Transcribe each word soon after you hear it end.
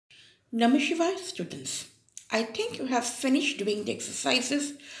Namaskar students. I think you have finished doing the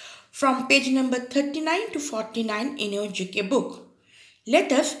exercises from page number 39 to 49 in your GK book.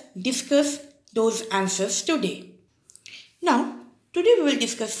 Let us discuss those answers today. Now, today we will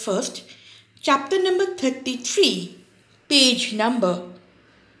discuss first chapter number 33, page number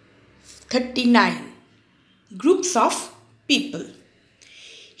 39, groups of people.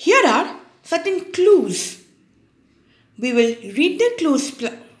 Here are certain clues. We will read the clues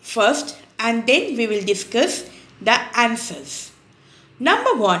first and then we will discuss the answers.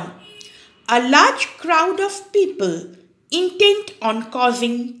 Number 1. A large crowd of people intent on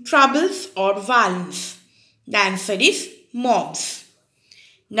causing troubles or violence. The answer is mobs.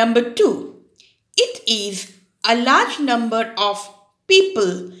 Number 2. It is a large number of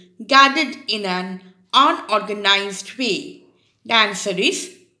people gathered in an unorganized way. The answer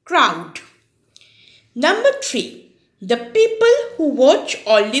is crowd. Number 3. The people who watch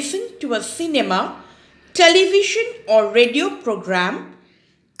or listen to a cinema, television or radio program.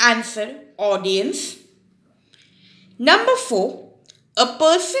 Answer, audience. Number 4. A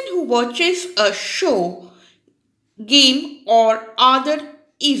person who watches a show, game or other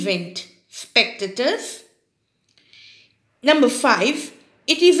event. Spectators. Number 5.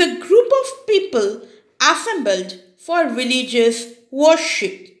 It is a group of people assembled for religious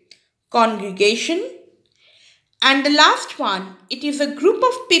worship. Congregation. And the last one, it is a group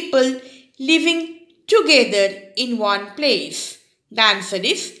of people living together in one place. The answer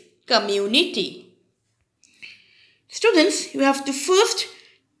is community. Students, you have to first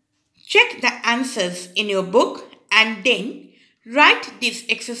check the answers in your book and then write this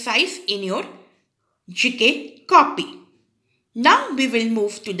exercise in your GK copy. Now we will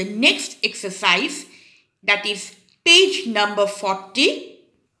move to the next exercise, that is page number 40,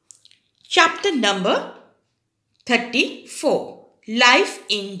 chapter number 34. Life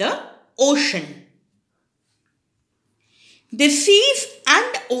in the ocean. The seas and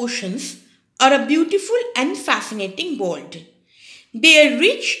the oceans are a beautiful and fascinating world. They are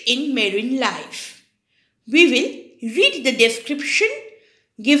rich in marine life. We will read the description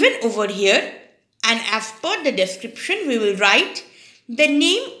given over here, and as per the description we will write the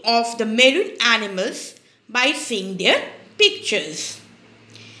name of the marine animals by seeing their pictures.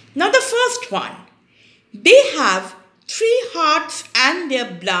 Now the first one. They have 3 hearts and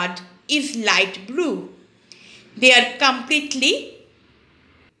their blood is light blue. They are completely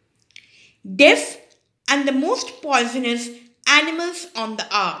deaf and the most poisonous animals on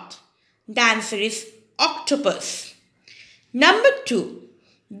the earth. The answer is octopus. Number 2.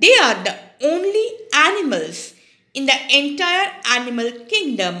 They are the only animals in the entire animal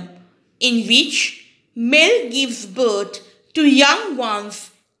kingdom in which male gives birth to young ones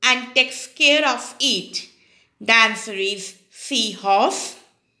and takes care of it. The answer is seahorse.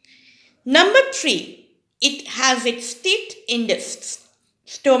 Number 3. It has its teeth in the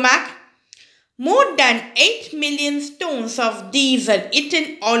stomach. More than 8 million stones of these are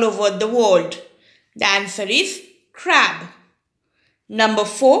eaten all over the world. The answer is crab. Number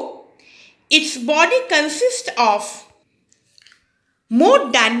 4. Its body consists of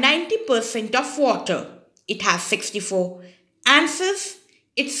more than 90% of water. It has 64 answers.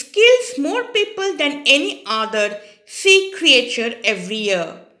 It kills more people than any other sea creature every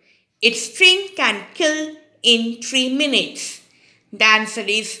year. Its sting can kill in 3 minutes. The answer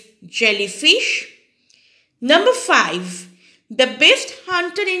is jellyfish. Number 5. The best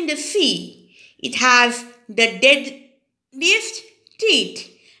hunter in the sea. It has the deadliest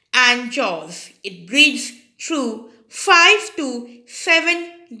teeth and jaws. It breathes through 5 to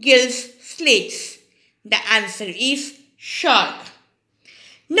 7 gill slits. The answer is shark.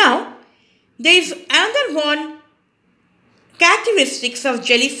 Now, there is another one characteristics of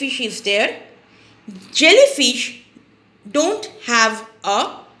jellyfish is there. Jellyfish don't have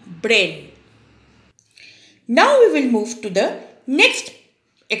a brain. Now we will move to the next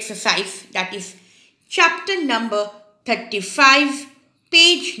exercise, that is chapter number 35,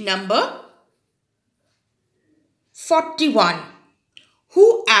 page number 41.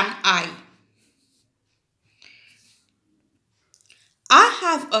 Who am I? I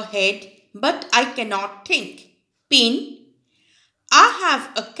have a head, but I cannot think. Pin. I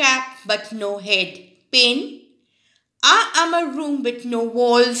have a cap, but no head. Pin. I am a room with no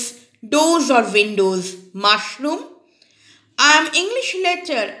walls, doors or windows. Mushroom. I am English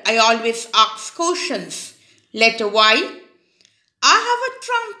letter. I always ask questions. Letter Y. I have a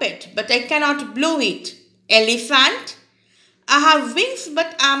trumpet, but I cannot blow it. Elephant. I have wings,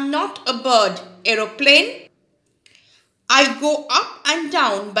 but I am not a bird. Aeroplane. I go up and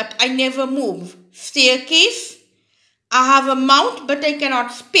down, but I never move. Staircase. I have a mouth, but I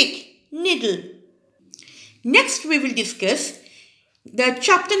cannot speak. needle. Next we will discuss the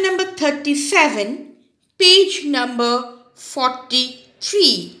chapter number 37, page number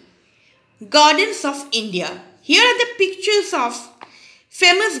 43, Gardens of India. Here are the pictures of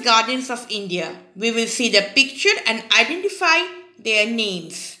famous gardens of India. We will see the picture and identify their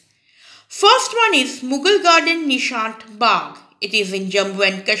names. First one is Mughal Garden Nishant Bagh. It is in Jammu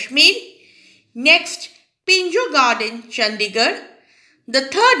and Kashmir. Next, Pinjo Garden, Chandigarh. The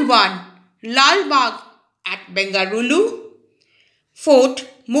third one, Lal Bagh at Bengaluru. Fourth,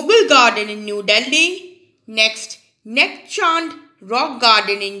 Mughal Garden in New Delhi. Next, Nek Chand Rock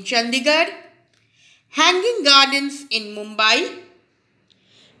Garden in Chandigarh. Hanging Gardens in Mumbai.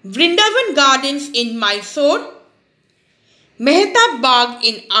 Vrindavan Gardens in Mysore. Mehtab Bagh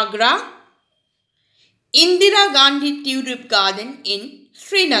in Agra. Indira Gandhi Tulip Garden in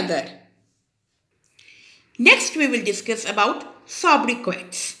Srinagar. Next we will discuss about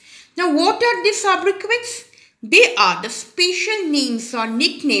sobriquets. Now what are these sobriquets? They are the special names or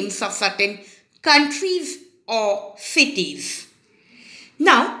nicknames of certain countries or cities.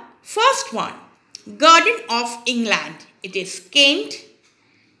 Now first one, Garden of England. It is Kent.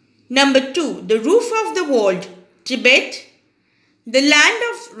 Number 2, the roof of the world, Tibet. The land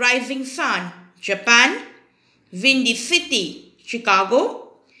of rising sun, Japan. Windy City,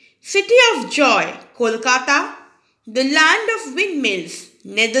 Chicago. City of Joy, Kolkata. The land of windmills,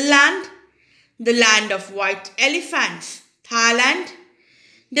 Netherlands. The land of white elephants, Thailand.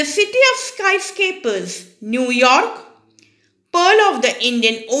 The city of skyscrapers, New York. Pearl of the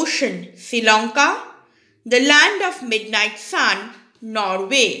Indian Ocean, Sri Lanka. The land of midnight sun,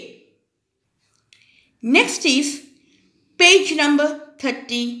 Norway. Next is page number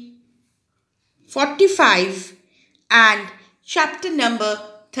 45 and chapter number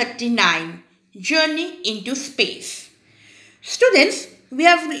 39, Journey into Space. Students, we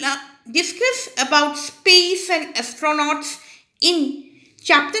have discussed about space and astronauts in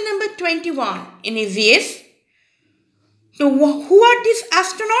chapter number 21 in EVS. So who are these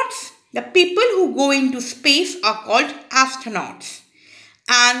astronauts? The people who go into space are called astronauts.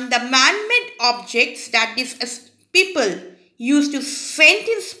 And the man-made objects that these people use to send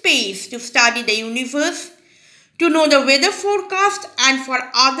in space to study the universe, to know the weather forecast and for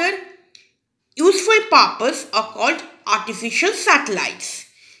other useful purpose are called artificial satellites.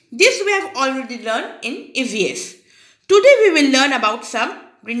 This we have already learned in EVS. Today we will learn about some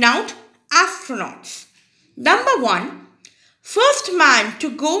renowned astronauts. Number 1, first man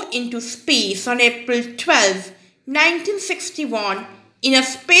to go into space on April 12, 1961 in a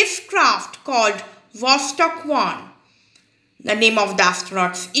spacecraft called Vostok 1. The name of the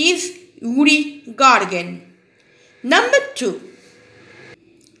astronauts is Yuri Gagarin. Number 2,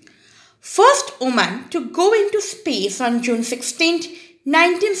 first woman to go into space on June 16,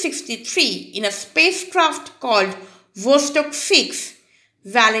 1963 in a spacecraft called Vostok 6,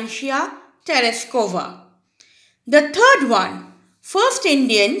 Valencia Tereskova. The third one, first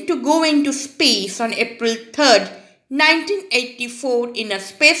Indian to go into space on April 3, 1984 in a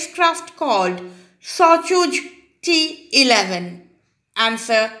spacecraft called Soyuz T-11.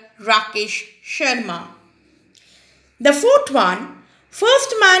 Answer, Rakesh Sharma. The fourth one,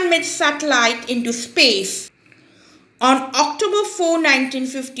 first man-made satellite into space on October 4,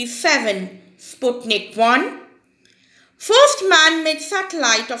 1957, Sputnik 1. First man-made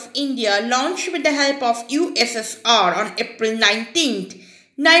satellite of India launched with the help of USSR on April 19,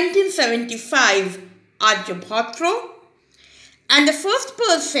 1975, Aryabhatra. And the first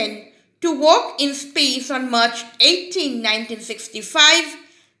person to walk in space on March 18, 1965,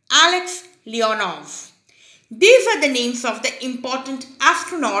 Alex Leonov. These are the names of the important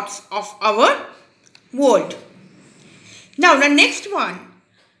astronauts of our world. Now the next one.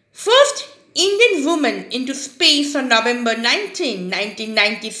 First Indian woman into space on November 19,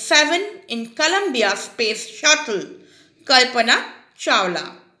 1997 in Columbia Space Shuttle, Kalpana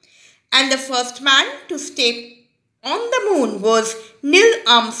Chawla. And the first man to step on the moon was Neil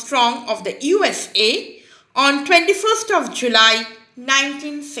Armstrong of the USA on 21st of July,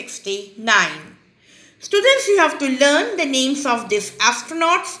 1969. Students, you have to learn the names of these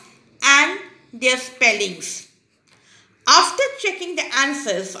astronauts and their spellings. After checking the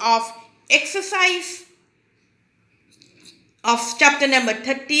answers of exercise of chapter number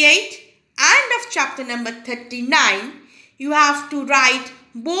 38 and of chapter number 39, you have to write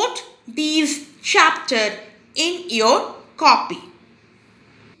both these chapters in your copy.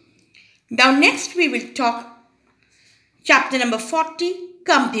 Now next we will talk chapter number 40,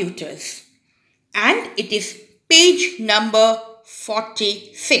 computers, and it is page number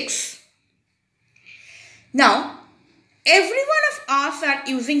 46. Now Every one of us are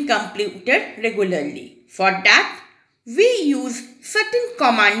using computer regularly. For that, we use certain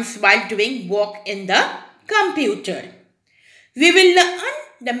commands while doing work in the computer. We will learn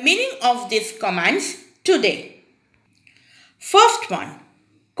the meaning of these commands today. First one,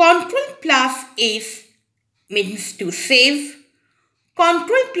 Ctrl plus S means to save.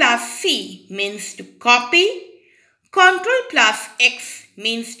 Ctrl plus C means to copy. Ctrl plus X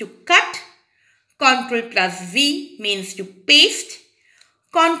means to cut. Ctrl plus V means to paste.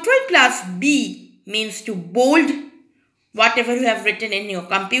 Ctrl plus B means to bold whatever you have written in your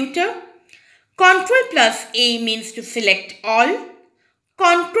computer. Ctrl plus A means to select all.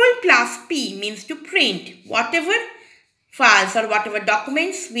 Ctrl plus P means to print whatever files or whatever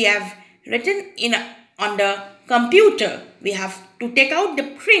documents we have written on the computer. We have to take out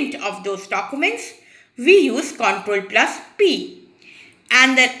the print of those documents. We use Ctrl plus P.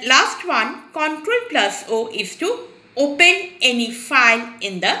 And the last one, Ctrl plus O, is to open any file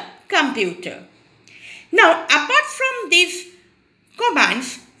in the computer. Now, apart from these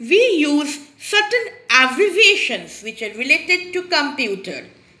commands, we use certain abbreviations which are related to computer,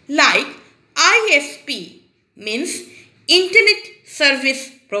 like ISP means Internet Service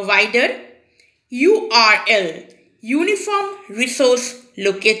Provider, URL, Uniform Resource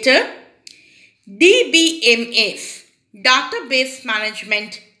Locator, DBMS, Database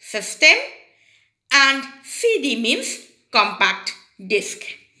Management System, and CD means compact disk.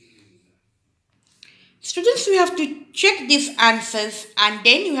 Students, you have to check these answers and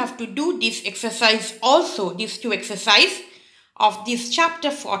then you have to do this exercise also, these two exercises of this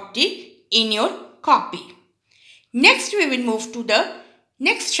chapter 40 in your copy. Next, we will move to the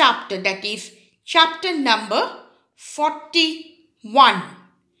next chapter, that is chapter number 41,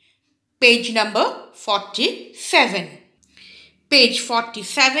 page number 47. Page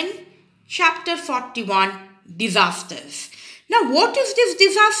 47, chapter 41, disasters. Now, what is this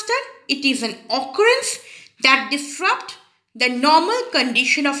disaster? It is an occurrence that disrupts the normal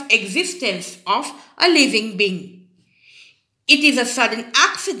condition of existence of a living being. It is a sudden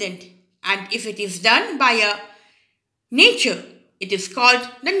accident, and if it is done by a nature, it is called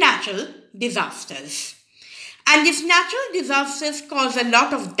the natural disasters. And these natural disasters cause a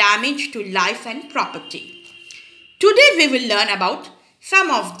lot of damage to life and property. Today we will learn about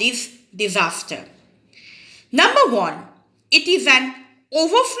some of these disasters. Number one, it is an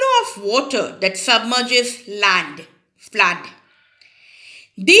overflow of water that submerges land, flood.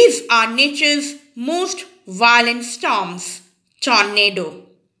 These are nature's most violent storms, tornado.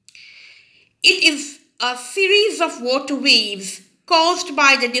 It is a series of water waves caused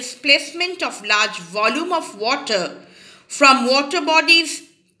by the displacement of large volume of water from water bodies,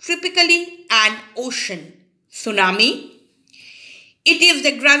 typically an ocean. Tsunami. It is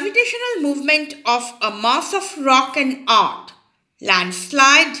the gravitational movement of a mass of rock and earth.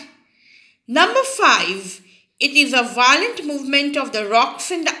 Landslide. Number 5. It is a violent movement of the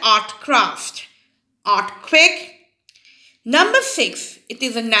rocks in the earth crust. Earthquake. Number 6. It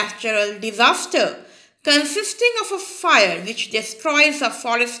is a natural disaster consisting of a fire which destroys a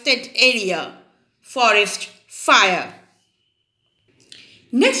forested area. Forest fire.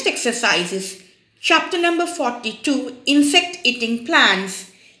 Next exercise is chapter number 42, insect-eating plants,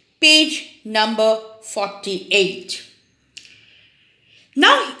 page number 48.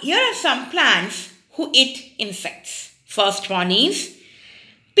 Now, here are some plants who eat insects. First one is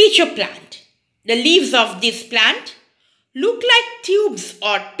peach plant. The leaves of this plant look like tubes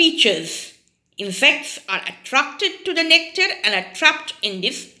or peaches. Insects are attracted to the nectar and are trapped in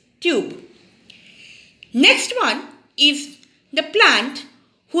this tube. Next one is the plant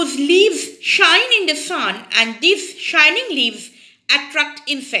whose leaves shine in the sun, and these shining leaves attract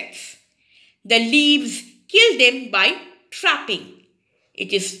insects. The leaves kill them by trapping.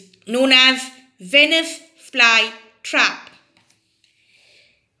 It is known as Venus fly trap.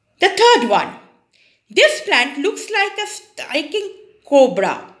 The third one. This plant looks like a striking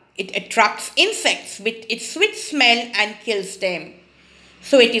cobra. It attracts insects with its sweet smell and kills them.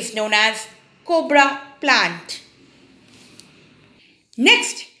 So it is known as cobra plant.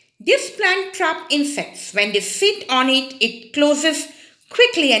 Next, this plant traps insects. When they sit on it, it closes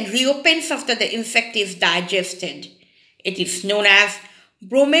quickly and reopens after the insect is digested. It is known as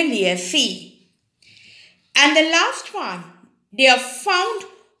Bromeliaceae. And the last one, they are found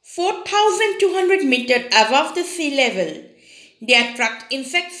 4,200 meters above the sea level. They attract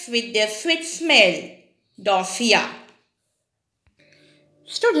insects with their sweet smell, Dosia.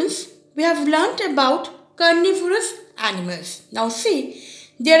 Students, we have learnt about carnivorous animals. Now see,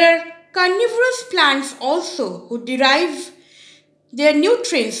 there are carnivorous plants also who derive their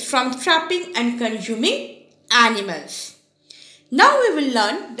nutrients from trapping and consuming animals. Now we will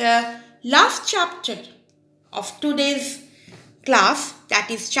learn the last chapter of today's class, that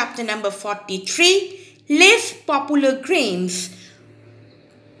is chapter number 43, Less Popular Games,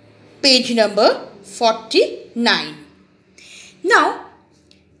 page number 49. Now,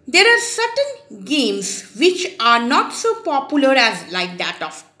 there are certain games which are not so popular as like that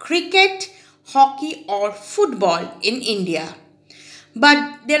of cricket, hockey or football in India.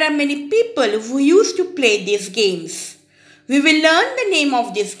 But there are many people who used to play these games. We will learn the name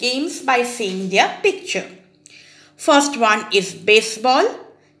of these games by seeing their picture. First one is baseball.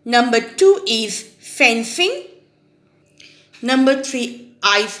 Number 2 is fencing. Number 3,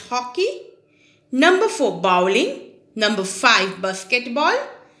 ice hockey. Number 4, bowling. Number 5, basketball.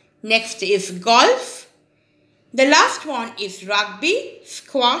 Next is golf. The last one is rugby,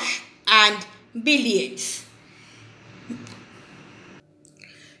 squash and billiards.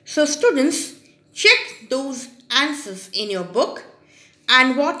 So students, check those answers in your book,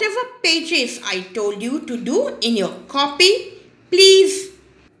 and whatever pages I told you to do in your copy, please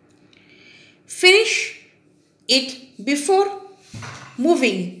finish it before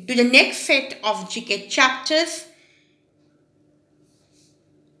moving to the next set of GK chapters.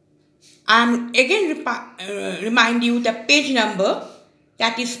 I am again remind you the page number,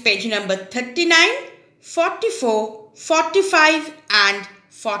 that is page number 39, 44, 45 and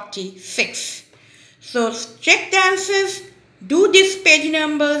 46. So check the answers, do these page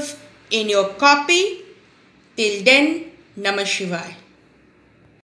numbers in your copy. Till then, Namah Shivaya.